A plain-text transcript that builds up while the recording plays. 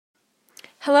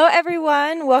Hello,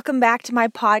 everyone. Welcome back to my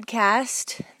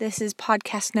podcast. This is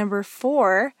podcast number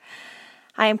 4.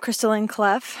 I am Crystalline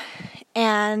Clough,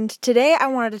 and today I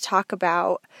wanted to talk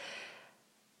about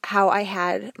how I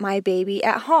had my baby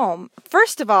at home.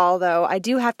 First of all, though, I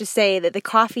do have to say that the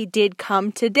coffee did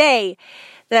come today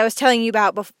that I was telling you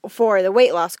about before, the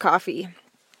weight loss coffee.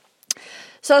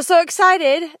 So I was so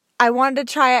excited. I wanted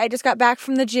to try it. I just got back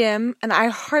from the gym, and I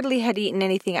hardly had eaten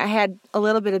anything. I had a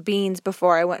little bit of beans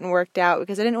before I went and worked out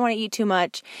because I didn't want to eat too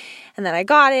much. And then I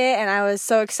got it, and I was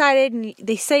so excited. And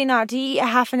they say not to eat a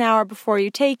half an hour before you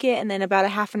take it, and then about a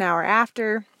half an hour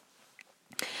after.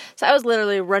 So I was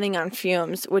literally running on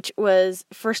fumes, which was,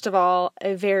 first of all,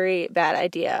 a very bad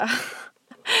idea.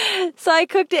 So I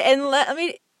cooked it, and let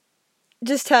me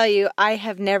just tell you, I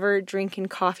have never drinking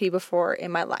coffee before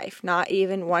in my life, not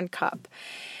even 1 cup.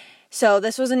 So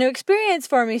this was a new experience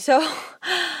for me. So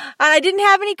I didn't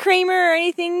have any creamer or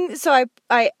anything. So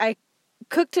I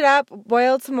cooked it up,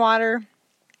 boiled some water,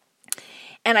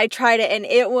 and I tried it, and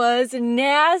it was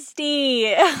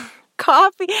nasty.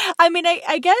 Coffee. I mean,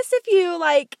 I guess if you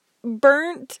like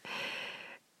burnt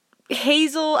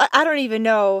hazel, I don't even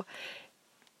know.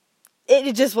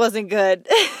 It just wasn't good.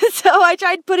 So I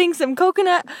tried putting some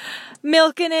coconut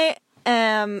milk in it,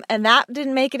 and that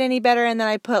didn't make it any better. And then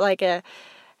I put like a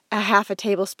half a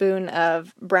tablespoon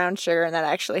of brown sugar, and that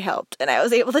actually helped, and I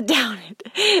was able to down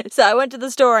it. So I went to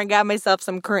the store and got myself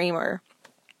some creamer,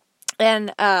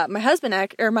 and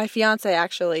my fiance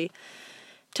actually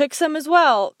took some as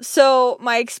well. So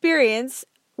my experience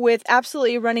with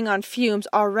absolutely running on fumes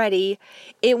already,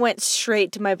 it went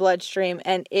straight to my bloodstream,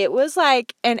 and it was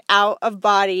like an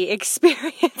out-of-body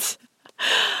experience.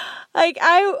 Like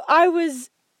I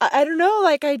don't know,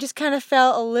 like I just kind of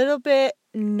felt a little bit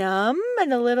numb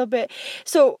and a little bit.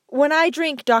 So when I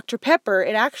drink Dr. Pepper,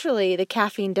 the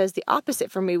caffeine does the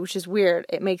opposite for me, which is weird.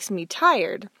 It makes me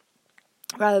tired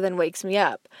rather than wakes me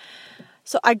up.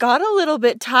 So I got a little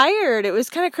bit tired. It was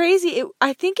kind of crazy.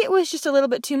 I think it was just a little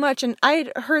bit too much. And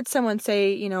I heard someone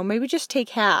say, maybe just take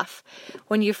half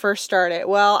when you first start it.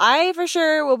 Well, I for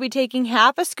sure will be taking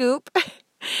half a scoop.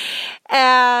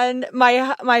 And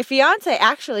my fiance,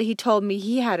 actually, he told me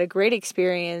he had a great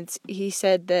experience. He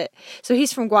said that, so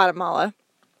he's from Guatemala.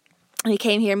 He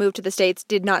came here, moved to the States,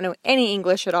 did not know any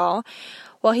English at all.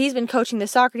 Well, he's been coaching the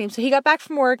soccer team. So he got back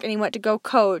from work and he went to go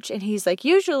coach. And he's like,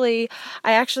 usually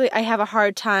I have a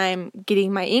hard time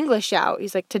getting my English out.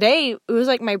 He's like, today it was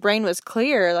like my brain was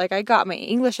clear. Like I got my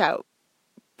English out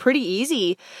pretty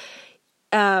easy.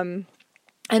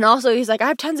 And also he's like, I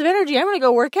have tons of energy. I'm going to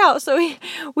go work out. So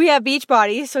we have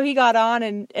Beachbody. So he got on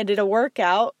and did a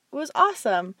workout. It was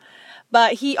awesome.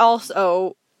 But he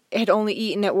also had only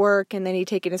eaten at work, and then he'd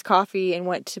taken his coffee and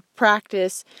went to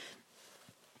practice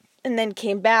and then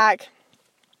came back.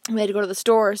 We had to go to the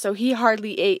store. So he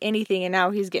hardly ate anything, and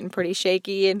now he's getting pretty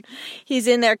shaky, and he's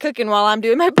in there cooking while I'm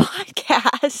doing my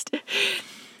podcast.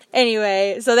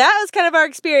 Anyway, so that was kind of our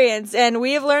experience, and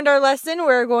we have learned our lesson.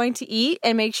 We're going to eat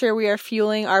and make sure we are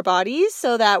fueling our bodies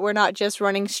so that we're not just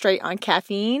running straight on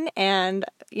caffeine and,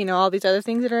 all these other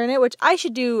things that are in it, which I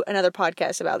should do another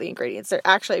podcast about the ingredients. They're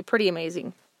actually pretty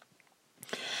amazing.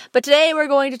 But today we're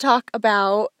going to talk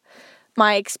about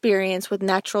my experience with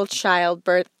natural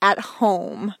childbirth at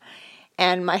home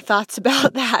and my thoughts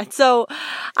about that. So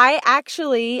I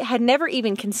actually had never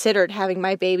even considered having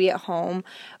my baby at home,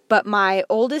 but my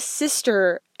oldest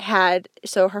sister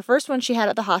so her first one she had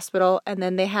at the hospital, and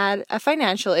then they had a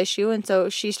financial issue, and so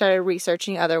she started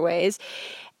researching other ways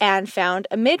and found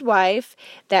a midwife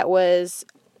that was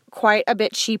quite a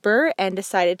bit cheaper and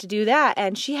decided to do that.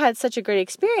 And she had such a great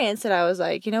experience that I was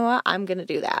like, you know what, I'm going to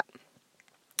do that.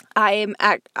 I am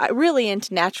really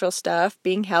into natural stuff,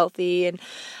 being healthy, and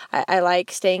I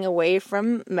like staying away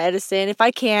from medicine if I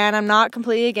can. I'm not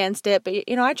completely against it, but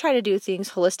I try to do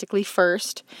things holistically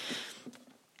first.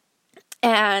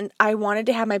 And I wanted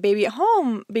to have my baby at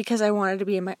home because I wanted to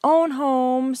be in my own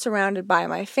home, surrounded by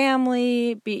my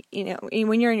family.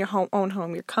 When you're in your own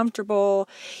home, you're comfortable.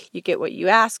 You get what you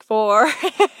ask for.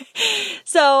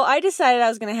 So I decided I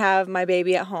was going to have my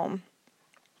baby at home.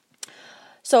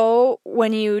 So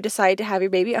when you decide to have your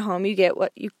baby at home, you get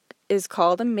what is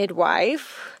called a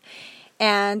midwife.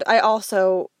 And I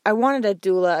wanted a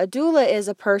doula. A doula is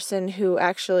a person who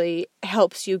actually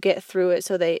helps you get through it.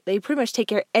 So they pretty much take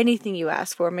care of anything you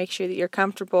ask for, make sure that you're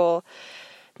comfortable,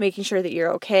 making sure that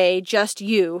you're okay, just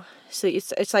you. So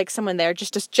it's like someone there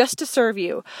just to serve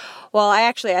you. Well, I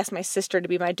actually asked my sister to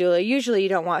be my doula. Usually you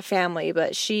don't want family,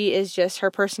 but she is just, her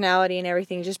personality and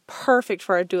everything is just perfect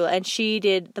for a doula. And she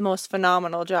did the most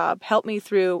phenomenal job. Helped me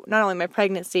through not only my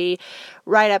pregnancy,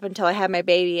 right up until I had my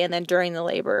baby, and then during the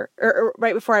labor, or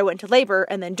right before I went to labor,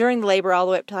 and then during the labor all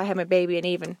the way up till I had my baby, and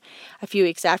even a few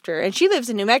weeks after. And she lives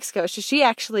in New Mexico, so she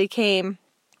actually came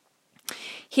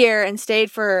here and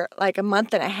stayed for like a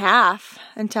month and a half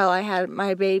until I had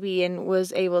my baby and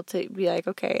was able to be like,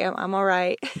 okay, I'm all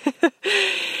right.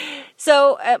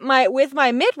 So with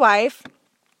my midwife,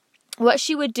 what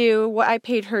she would do, what I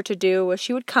paid her to do, was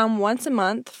she would come once a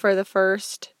month for the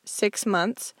first 6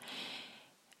 months.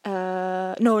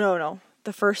 The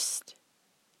first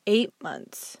 8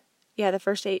 months. Yeah, the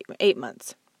first eight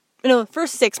months. No,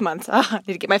 first 6 months. I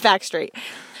need to get my facts straight.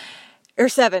 Or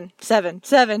seven.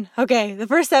 Okay, the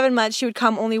first 7 months she would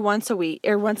come only once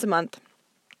a month.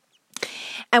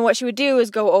 And what she would do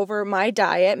is go over my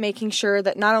diet, making sure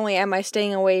that not only am I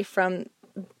staying away from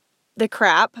the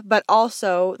crap, but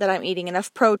also that I'm eating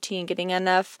enough protein, getting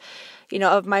enough,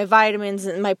 of my vitamins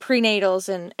and my prenatals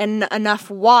and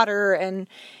enough water, and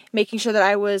making sure that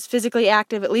I was physically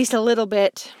active at least a little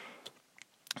bit.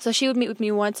 So she would meet with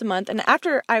me once a month, and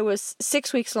after I was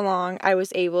 6 weeks along, I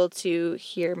was able to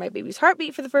hear my baby's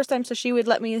heartbeat for the first time, so she would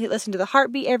let me listen to the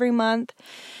heartbeat every month.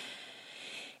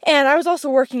 And I was also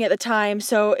working at the time,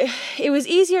 so it was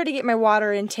easier to get my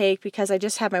water intake because I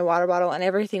just had my water bottle and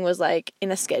everything was like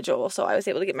in a schedule, so I was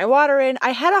able to get my water in. I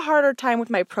had a harder time with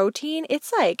my protein.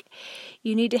 It's like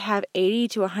you need to have 80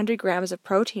 to 100 grams of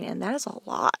protein, and that is a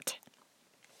lot.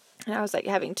 And I was like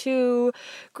having 2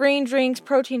 green drinks,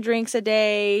 protein drinks a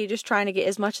day, just trying to get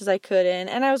as much as I could in.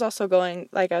 And I was also going,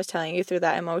 like I was telling you, through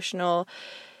that emotional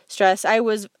stress. I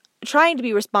was trying to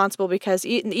be responsible because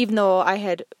even though I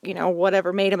had,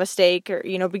 made a mistake or,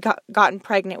 gotten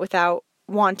pregnant without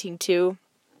wanting to,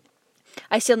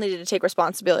 I still needed to take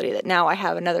responsibility that now I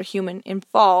have another human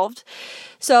involved.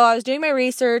 So I was doing my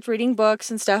research, reading books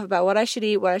and stuff about what I should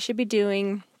eat, what I should be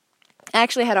doing. I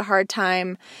actually had a hard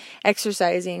time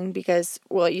exercising because,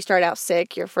 you start out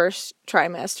sick your first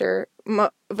trimester.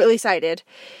 At least I did.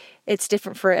 It's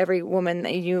different for every woman.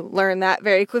 You learn that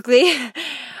very quickly.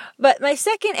 But my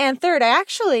second and third, I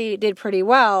actually did pretty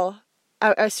well.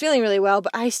 I was feeling really well,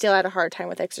 but I still had a hard time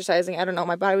with exercising. I don't know.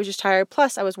 My body was just tired.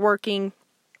 Plus, I was working.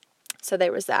 So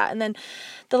there was that. And then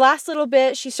the last little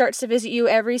bit, she starts to visit you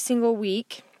every single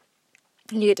week.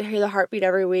 And you get to hear the heartbeat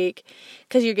every week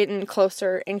because you're getting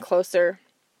closer and closer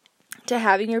to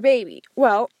having your baby.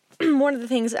 Well, one of the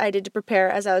things I did to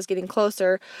prepare as I was getting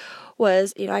closer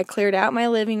was, I cleared out my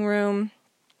living room.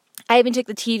 I even took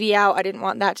the TV out. I didn't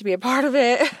want that to be a part of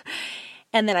it.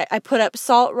 And then I put up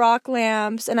salt rock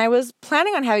lamps, and I was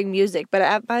planning on having music,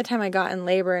 but by the time I got in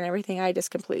labor and everything, I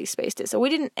just completely spaced it. So we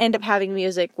didn't end up having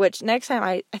music, which next time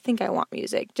I think I want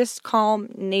music. Just calm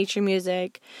nature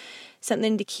music.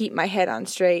 Something to keep my head on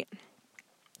straight.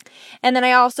 And then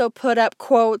I also put up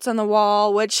quotes on the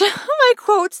wall, which my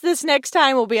quotes this next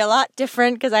time will be a lot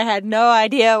different because I had no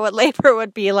idea what labor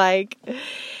would be like.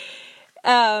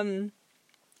 And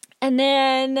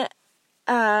then,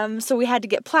 so we had to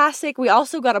get plastic. We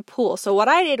also got a pool. So what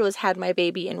I did was had my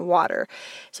baby in water.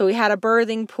 So we had a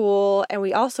birthing pool, and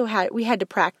we had to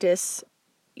practice.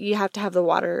 You have to have the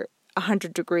water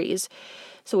 100 degrees.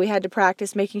 So we had to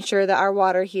practice making sure that our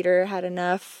water heater had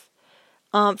enough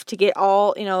oomph to get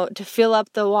all, to fill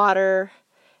up the water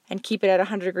and keep it at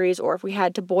 100 degrees, or if we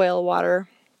had to boil water.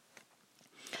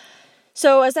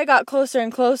 So as I got closer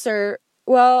and closer,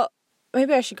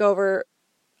 maybe I should go over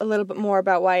a little bit more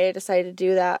about why I decided to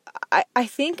do that. I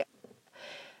think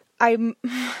and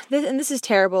this is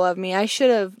terrible of me. I should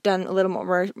have done a little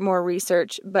more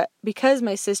research, but because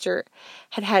my sister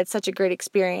had such a great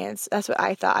experience, that's what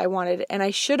I thought I wanted, and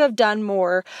I should have done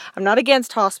more. I'm not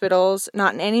against hospitals,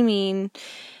 not in any means,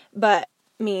 but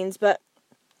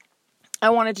I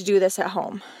wanted to do this at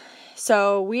home.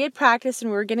 So we had practiced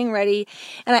and we were getting ready,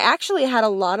 and I actually had a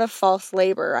lot of false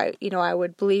labor. I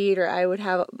would bleed, or I would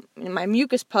have, my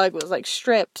mucus plug was like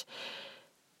stripped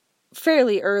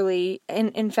fairly early,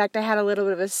 and in fact I had a little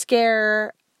bit of a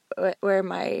scare where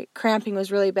my cramping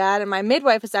was really bad, and my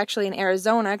midwife is actually in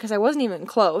Arizona because I wasn't even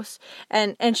close,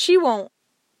 and she won't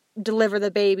deliver the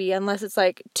baby unless it's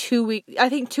like 2 weeks. I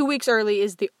think 2 weeks early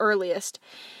is the earliest,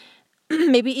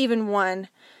 maybe even 1,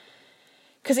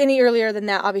 because any earlier than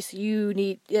that, obviously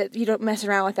you don't mess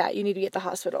around with that. You need to get to the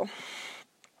hospital.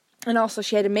 And also,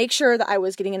 she had to make sure that I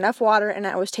was getting enough water and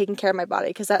I was taking care of my body,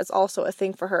 because that's also a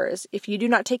thing for her, is if you do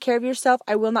not take care of yourself,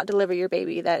 I will not deliver your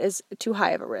baby. That is too high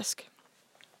of a risk.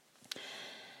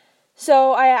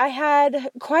 So I had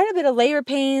quite a bit of labor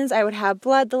pains. I would have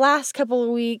blood the last couple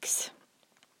of weeks.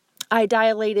 I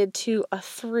dilated to a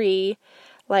 3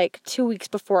 like 2 weeks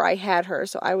before I had her.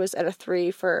 So I was at a 3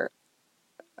 for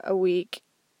a week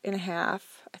and a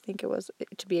half, I think it was,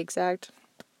 to be exact.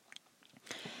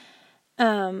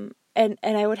 And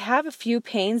I would have a few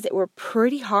pains that were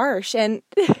pretty harsh. And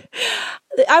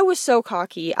I was so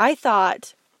cocky. I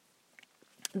thought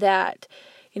that,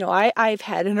 I've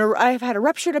had a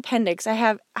ruptured appendix.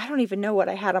 I don't even know what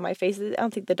I had on my face. I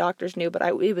don't think the doctors knew, but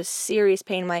it was serious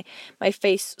pain. My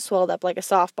face swelled up like a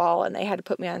softball, and they had to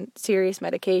put me on serious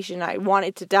medication. I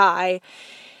wanted to die.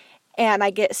 And I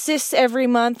get cysts every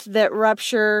month that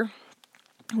rupture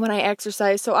when I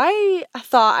exercise. So I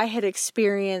thought I had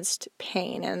experienced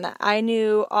pain, and I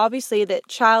knew obviously that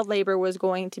child labor was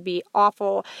going to be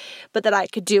awful, but that I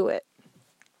could do it.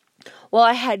 Well,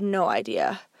 I had no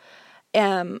idea.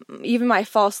 Even my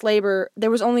false labor, there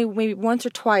was only maybe once or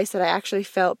twice that I actually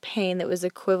felt pain that was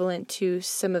equivalent to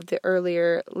some of the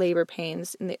earlier labor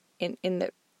pains in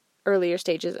the earlier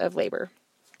stages of labor.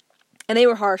 And they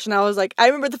were harsh, and I was like, I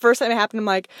remember the first time it happened, I'm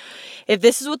like, if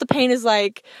this is what the pain is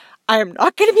like, I am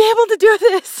not going to be able to do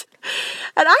this.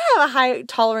 And I have a high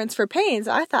tolerance for pain,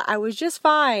 so I thought I was just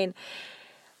fine.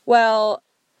 Well,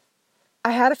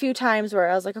 I had a few times where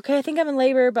I was like, okay, I think I'm in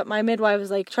labor, but my midwife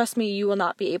was like, trust me, you will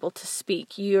not be able to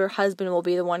speak. Your husband will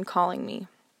be the one calling me.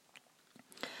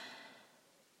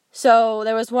 So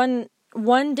there was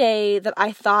one day that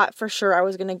I thought for sure I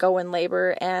was going to go in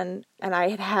labor, and I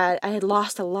had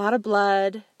lost a lot of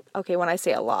blood. Okay, when I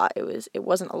say a lot, it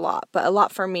wasn't a lot, but a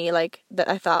lot for me, like that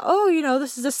I thought,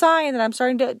 this is a sign that I'm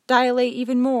starting to dilate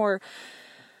even more.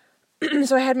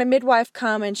 So I had my midwife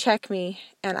come and check me,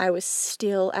 and I was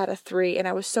still at a 3, and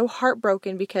I was so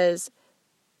heartbroken because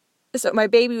my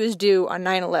baby was due on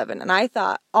 9/11, and I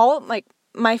thought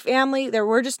my family,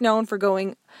 we're just known for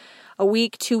going a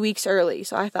week, 2 weeks early.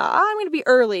 So I thought, I'm going to be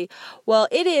early. Well,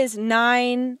 it is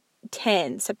September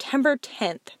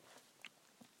 10th,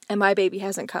 and my baby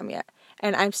hasn't come yet,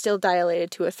 and I'm still dilated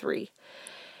to a 3.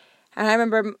 And I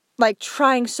remember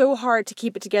trying so hard to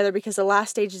keep it together because the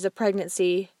last stages of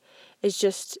pregnancy is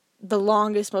just the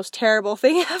longest, most terrible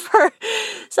thing ever.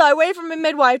 So I waited for my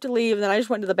midwife to leave, and then I just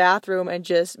went to the bathroom and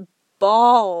just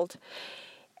bawled.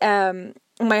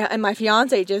 My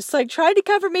fiance just tried to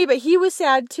comfort me, but he was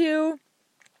sad too.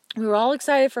 We were all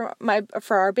excited for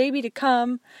our baby to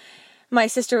come. My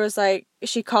sister was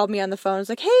she called me on the phone. It was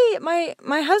like, hey, my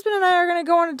husband and I are going to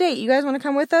go on a date. You guys want to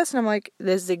come with us? And I'm like,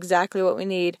 this is exactly what we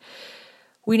need.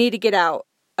 We need to get out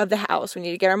of the house. We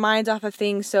need to get our minds off of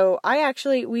things. So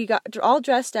we got all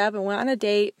dressed up and went on a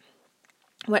date,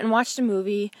 went and watched a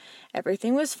movie.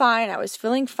 Everything was fine. I was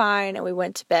feeling fine, and we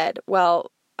went to bed.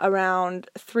 Well, around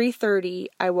 3:30,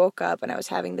 I woke up and I was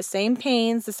having the same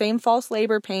pains, the same false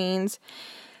labor pains.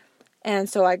 And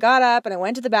so I got up and I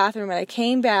went to the bathroom, and I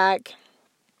came back,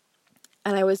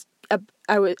 and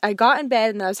I got in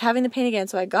bed and I was having the pain again.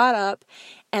 So I got up,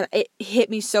 and it hit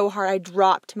me so hard. I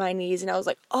dropped to my knees, and I was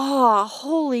like, oh,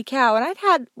 holy cow. And I'd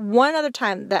had one other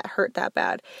time that hurt that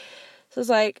bad. So I was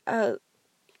like,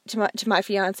 to my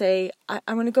fiance,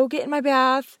 I'm going to go get in my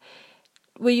bath.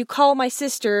 Will you call my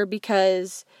sister,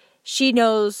 because she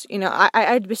knows,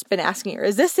 I'd just been asking her,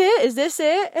 is this it? Is this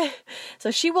it?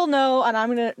 So she will know, and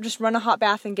I'm going to just run a hot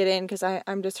bath and get in, because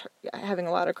I'm just having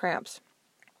a lot of cramps.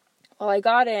 Well, I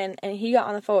got in, and he got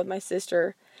on the phone with my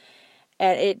sister,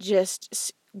 and it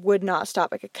just would not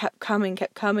stop. It kept coming,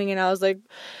 and I was like,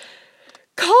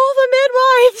 call the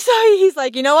midwife. So he's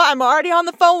like, you know what? I'm already on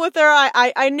the phone with her.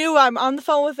 I knew I'm on the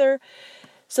phone with her.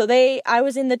 So I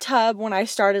was in the tub when I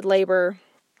started labor.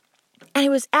 And it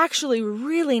was actually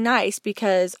really nice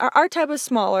because our tub was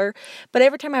smaller, but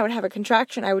every time I would have a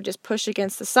contraction, I would just push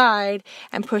against the side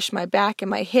and push my back and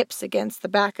my hips against the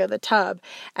back of the tub.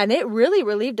 And it really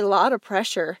relieved a lot of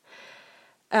pressure.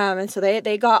 And so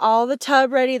they got all the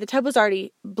tub ready. The tub was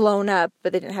already blown up,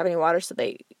 but they didn't have any water, so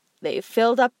they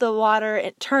filled up the water.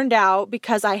 It turned out,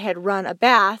 because I had run a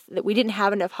bath, that we didn't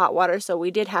have enough hot water, so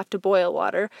we did have to boil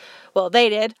water. Well, they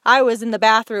did. I was in the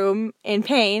bathroom in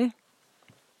pain.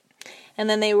 And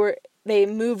then they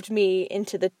moved me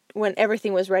when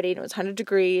everything was ready and it was 100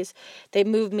 degrees, they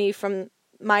moved me from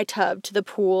my tub to the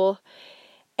pool,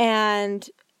 and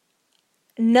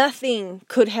nothing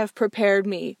could have prepared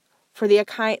me for the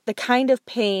kind of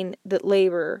pain that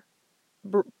labor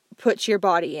puts your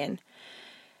body in.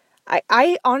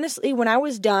 I honestly, when I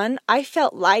was done, I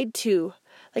felt lied to.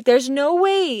 There's no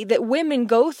way that women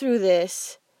go through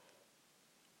this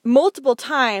multiple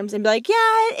times and be like, yeah,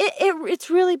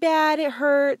 it's really bad, it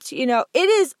hurts,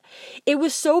 it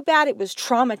was so bad, it was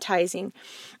traumatizing.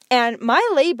 And my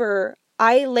labor,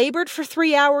 I labored for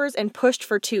 3 hours and pushed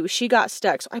for 2. She got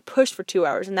stuck, so I pushed for 2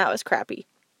 hours, and that was crappy.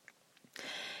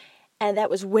 And that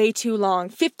was way too long.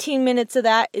 15 minutes of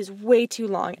that is way too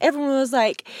long. Everyone was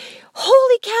like,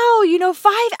 holy cow,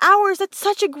 5 hours, that's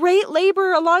such a great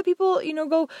labor. A lot of people,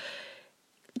 go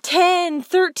 10,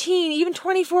 13, even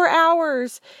 24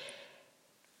 hours.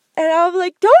 And I was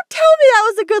like, don't tell me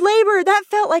that was a good labor. That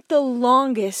felt like the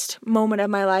longest moment of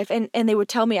my life. And they would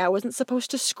tell me I wasn't supposed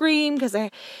to scream because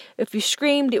if you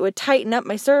screamed, it would tighten up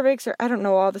my cervix, or I don't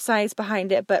know all the science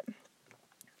behind it, but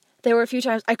there were a few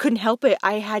times I couldn't help it.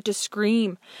 I had to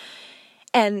scream.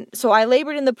 And so I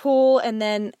labored in the pool, and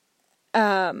then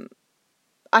I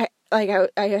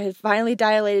had finally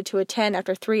dilated to a 10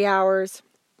 after 3 hours.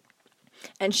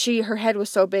 And her head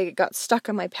was so big, it got stuck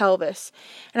on my pelvis.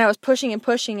 And I was pushing and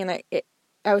pushing, and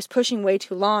I was pushing way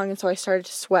too long, and so I started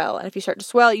to swell. And if you start to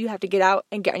swell, you have to get out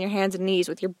and get on your hands and knees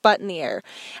with your butt in the air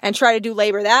and try to do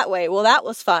labor that way. Well, that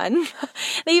was fun.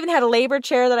 They even had a labor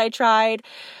chair that I tried.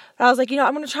 I was like,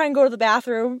 I'm going to try and go to the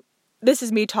bathroom. This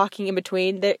is me talking in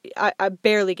between. I'm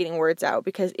barely getting words out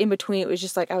because in between it was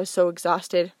just like I was so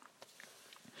exhausted.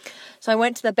 So I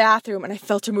went to the bathroom and I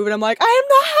felt her move, and I'm like, I am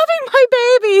not having my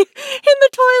baby in the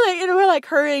toilet. And we're like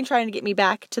hurrying, trying to get me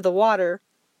back to the water.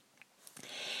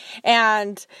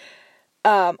 And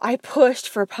I pushed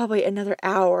for probably another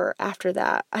hour after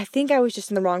that. I think I was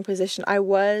just in the wrong position.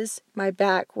 My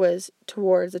back was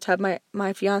towards the tub.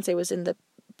 My fiance was in the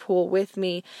pool with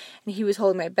me, and he was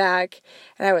holding my back,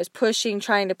 and I was pushing,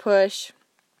 trying to push.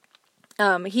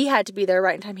 He had to be there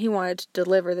right in time. He wanted to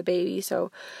deliver the baby,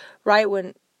 so right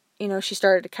when she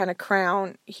started to kind of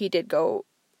crown, he did go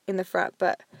in the front.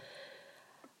 But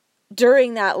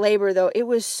during that labor, though, it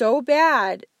was so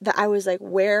bad that I was like,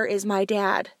 where is my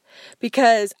dad?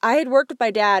 Because I had worked with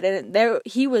my dad, and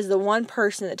he was the one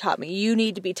person that taught me, you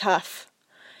need to be tough.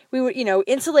 We were,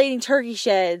 insulating turkey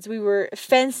sheds. We were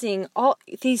fencing, all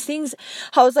these things.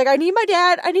 I was like, I need my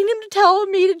dad. I need him to tell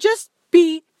me to just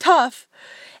be tough.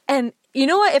 And you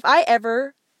know what? If I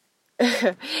ever,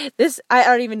 I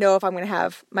don't even know if I'm going to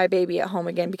have my baby at home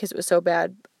again because it was so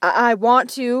bad. I want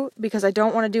to, because I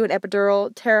don't want to do an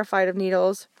epidural, terrified of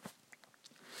needles.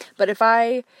 But if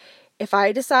I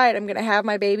decide I'm going to have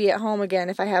my baby at home again,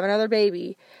 if I have another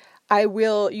baby,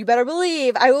 you better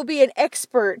believe, I will be an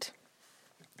expert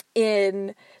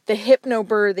in the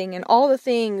hypnobirthing and all the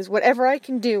things, whatever I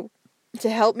can do to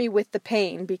help me with the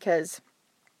pain, because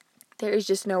there is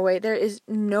just no way. There is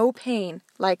no pain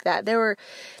like that. There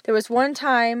was one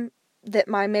time that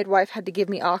my midwife had to give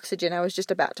me oxygen. I was just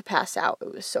about to pass out.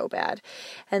 It was so bad.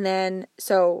 And then,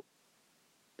 so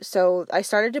I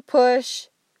started to push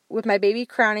with my baby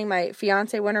crowning. My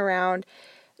fiance went around,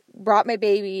 brought my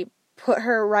baby, put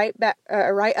her right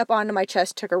up onto my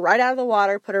chest, took her right out of the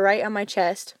water, put her right on my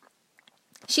chest.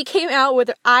 She came out with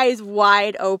her eyes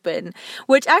wide open,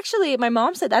 which actually my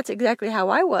mom said that's exactly how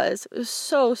I was. It was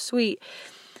so sweet.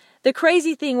 The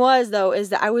crazy thing was, though, is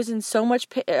that I was in so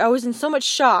much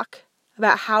shock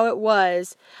about how it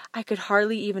was. I could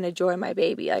hardly even enjoy my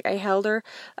baby. Like, I held her.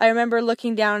 I remember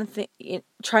looking down and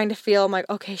trying to feel. I'm like,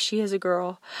 okay, she is a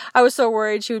girl. I was so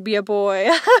worried she would be a boy.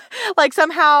 Like,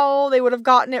 somehow they would have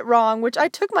gotten it wrong, which I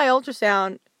took my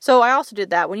ultrasound. So I also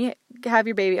did that. When you have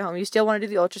your baby at home, you still want to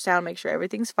do the ultrasound, make sure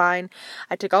everything's fine.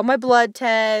 I took all my blood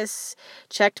tests,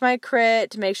 checked my crit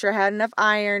to make sure I had enough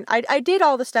iron. I did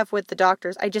all the stuff with the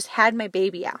doctors. I just had my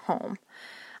baby at home.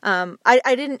 I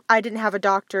didn't have a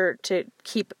doctor to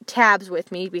keep tabs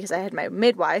with me because I had my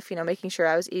midwife, making sure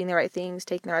I was eating the right things,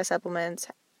 taking the right supplements.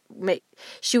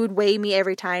 She would weigh me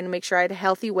every time to make sure I had a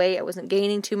healthy weight. I wasn't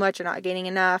gaining too much or not gaining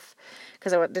enough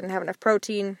because I didn't have enough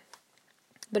protein.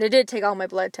 But I did take all my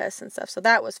blood tests and stuff, so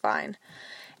that was fine.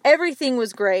 Everything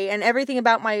was great, and everything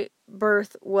about my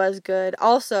birth was good.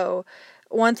 Also,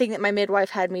 one thing that my midwife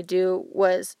had me do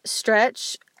was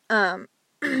stretch.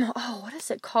 What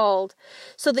is it called?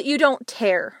 So that you don't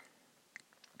tear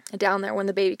down there when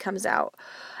the baby comes out.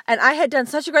 And I had done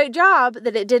such a great job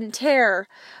that it didn't tear.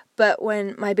 But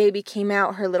when my baby came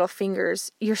out, her little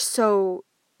fingers, you're so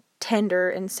tender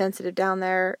and sensitive down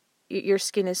there. Your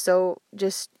skin is so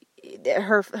just...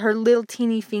 Her little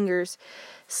teeny fingers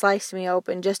sliced me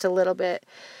open just a little bit.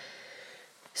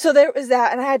 So there was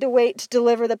that, and I had to wait to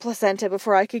deliver the placenta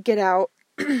before I could get out.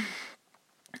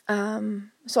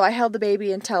 So I held the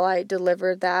baby until I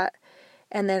delivered that,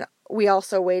 and then we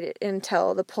also waited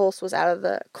until the pulse was out of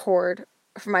the cord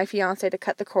for my fiance to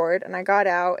cut the cord, and I got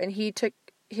out, and he took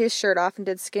his shirt off and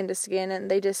did skin to skin,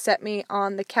 and they just set me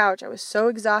on the couch. I was so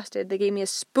exhausted. They gave me a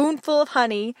spoonful of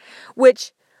honey,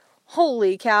 which...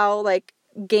 holy cow, like,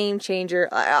 game changer.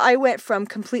 I went from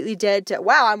completely dead to,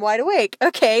 wow, I'm wide awake.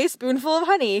 Okay, spoonful of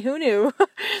honey. Who knew?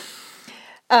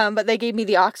 But they gave me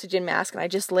the oxygen mask, and I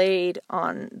just laid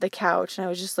on the couch, and I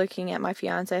was just looking at my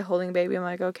fiance holding the baby. I'm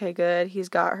like, okay, good. He's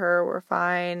got her. We're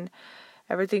fine.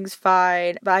 Everything's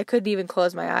fine. But I couldn't even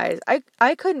close my eyes.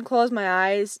 I couldn't close my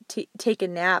eyes to take a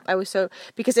nap.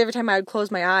 Because every time I would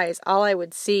close my eyes, all I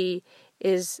would see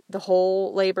is the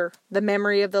whole labor, the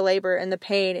memory of the labor and the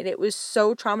pain. And it was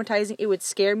so traumatizing. It would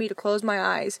scare me to close my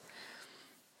eyes.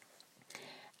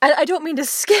 I don't mean to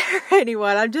scare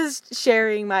anyone. I'm just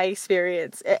sharing my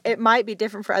experience. It might be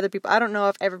different for other people. I don't know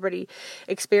if everybody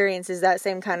experiences that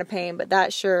same kind of pain, but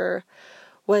that sure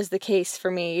was the case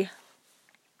for me.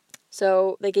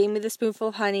 So they gave me the spoonful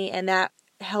of honey, and that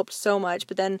helped so much.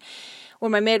 But then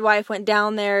when my midwife went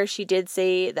down there, she did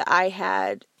say that I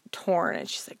had torn, and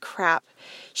she's like, crap.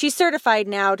 She's certified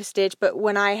now to stitch, but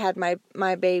when I had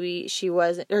my baby, she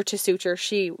wasn't, or to suture,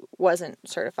 she wasn't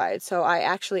certified. So I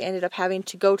actually ended up having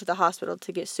to go to the hospital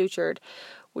to get sutured,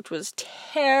 which was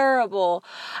terrible.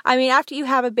 I mean, after you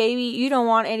have a baby, you don't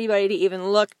want anybody to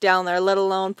even look down there, let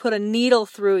alone put a needle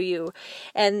through you.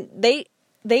 And they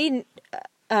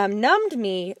numbed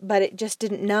me, but it just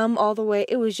didn't numb all the way.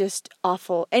 It was just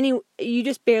awful. You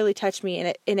just barely touch me,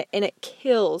 and it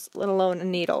kills, let alone a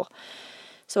needle.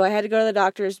 So I had to go to the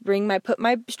doctor's,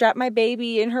 strap my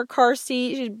baby in her car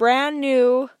seat. She's brand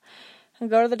new, and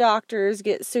go to the doctor's,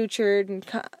 get sutured, and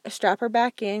strap her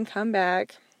back in, come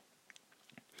back.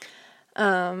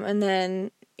 And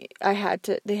then they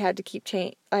had to keep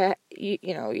change.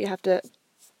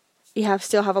 You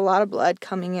still have a lot of blood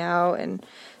coming out, and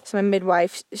so my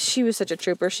midwife, she was such a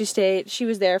trooper. She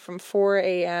was there from 4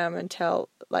 a.m. until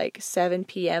like 7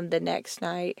 p.m. the next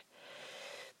night.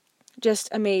 Just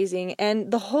amazing. And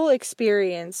the whole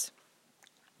experience,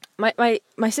 my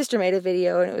sister made a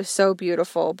video, and it was so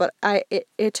beautiful, but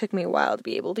it took me a while to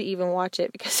be able to even watch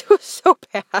it because it was so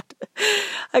bad.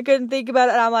 I couldn't think about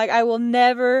it, and I'm like, I will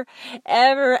never,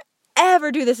 ever,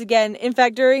 ever do this again. In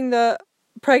fact, during the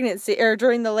pregnancy, or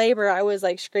during the labor, I was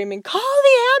like screaming, call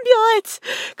the ambulance,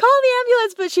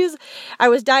 but I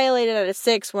was dilated at a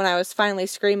 6 when I was finally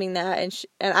screaming that,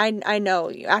 and I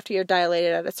know after you're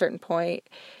dilated at a certain point,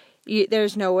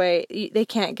 there's no way, they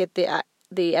can't get the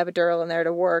epidural in there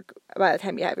to work by the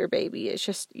time you have your baby. It's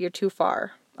just, you're too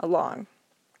far along.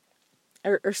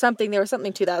 Or something. There was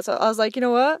something to that. So I was like, you know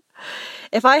what?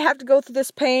 If I have to go through this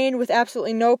pain with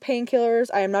absolutely no painkillers,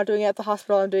 I am not doing it at the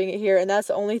hospital. I'm doing it here. And that's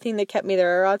the only thing that kept me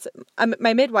there.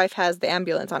 My midwife has the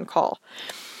ambulance on call.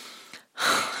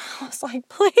 I was like,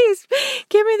 please,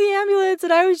 give me the ambulance.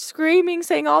 And I was screaming,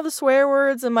 saying all the swear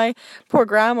words. And my poor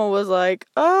grandma was like,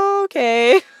 oh,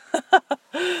 okay.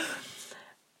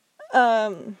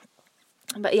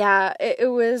 But yeah, it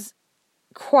was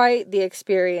quite the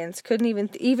experience. Couldn't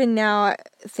even now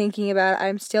thinking about it,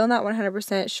 I'm still not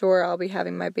 100% sure I'll be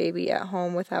having my baby at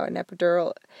home without an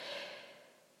epidural.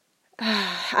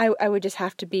 I would just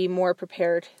have to be more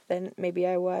prepared than maybe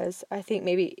I was. I think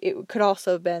maybe it could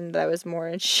also have been that I was more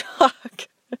in shock.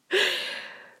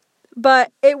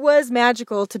 But it was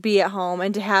magical to be at home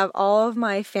and to have all of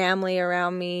my family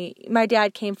around me. My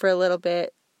dad came for a little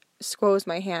bit, squoze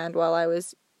my hand while I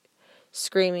was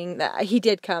screaming. That he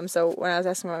did come, so when I was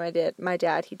asking about my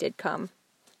dad, he did come.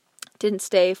 Didn't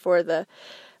stay for the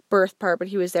birth part, but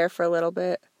he was there for a little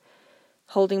bit,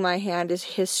 holding my hand.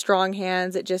 His strong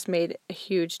hands, it just made a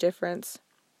huge difference.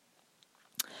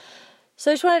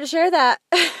 So I just wanted to share that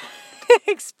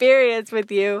experience with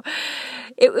you.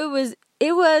 It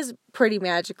was pretty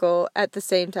magical at the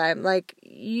same time. Like,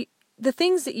 the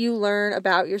things that you learn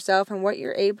about yourself and what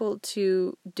you're able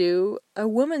to do, a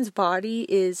woman's body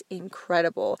is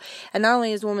incredible. And not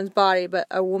only is a woman's body, but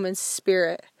a woman's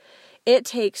spirit. It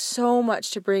takes so much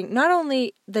to bring, not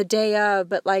only the day of,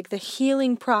 but like the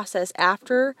healing process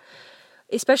after,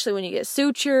 especially when you get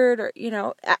sutured, or,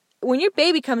 when your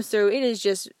baby comes through, it is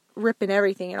just ripping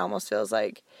everything, it almost feels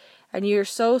like. And you're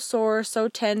so sore, so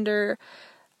tender.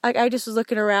 Like, I just was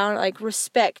looking around, like,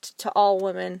 respect to all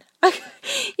women.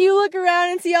 You look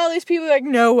around and see all these people, like,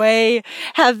 no way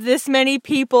have this many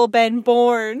people been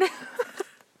born.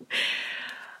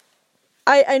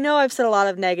 I know I've said a lot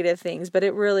of negative things, but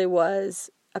it really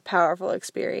was a powerful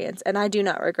experience. And I do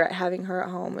not regret having her at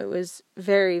home. It was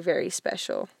very, very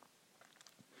special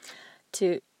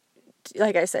to,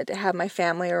 like I said, to have my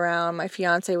family around. My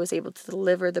fiance was able to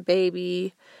deliver the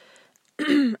baby.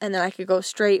 And then I could go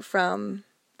straight from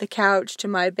the couch to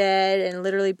my bed and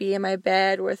literally be in my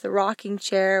bed with a rocking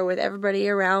chair with everybody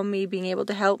around me being able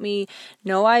to help me.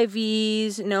 No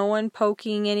IVs, no one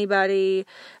poking anybody.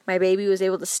 My baby was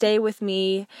able to stay with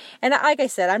me. And like I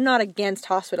said, I'm not against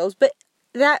hospitals, but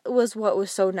that was what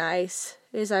was so nice,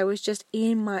 is I was just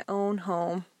in my own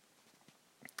home.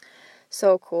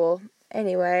 So cool.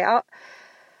 Anyway,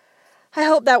 I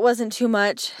hope that wasn't too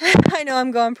much. I know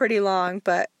I'm going pretty long,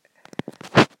 but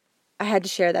I had to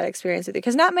share that experience with you,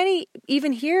 because not many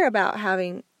even hear about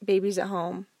having babies at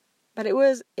home. But it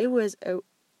was an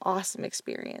awesome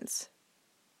experience.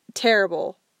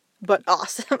 Terrible, but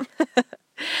awesome.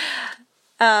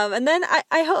 And then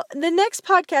I hope the next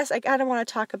podcast, I kind of want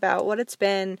to talk about what it's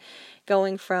been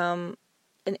going from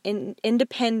an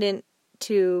independent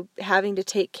to having to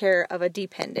take care of a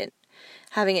dependent.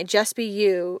 Having it just be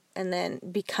you, and then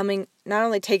becoming, not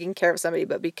only taking care of somebody,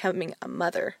 but becoming a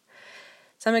mother.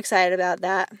 So I'm excited about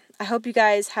that. I hope you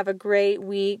guys have a great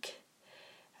week,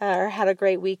 or had a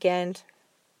great weekend.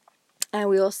 And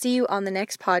we will see you on the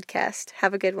next podcast.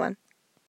 Have a good one.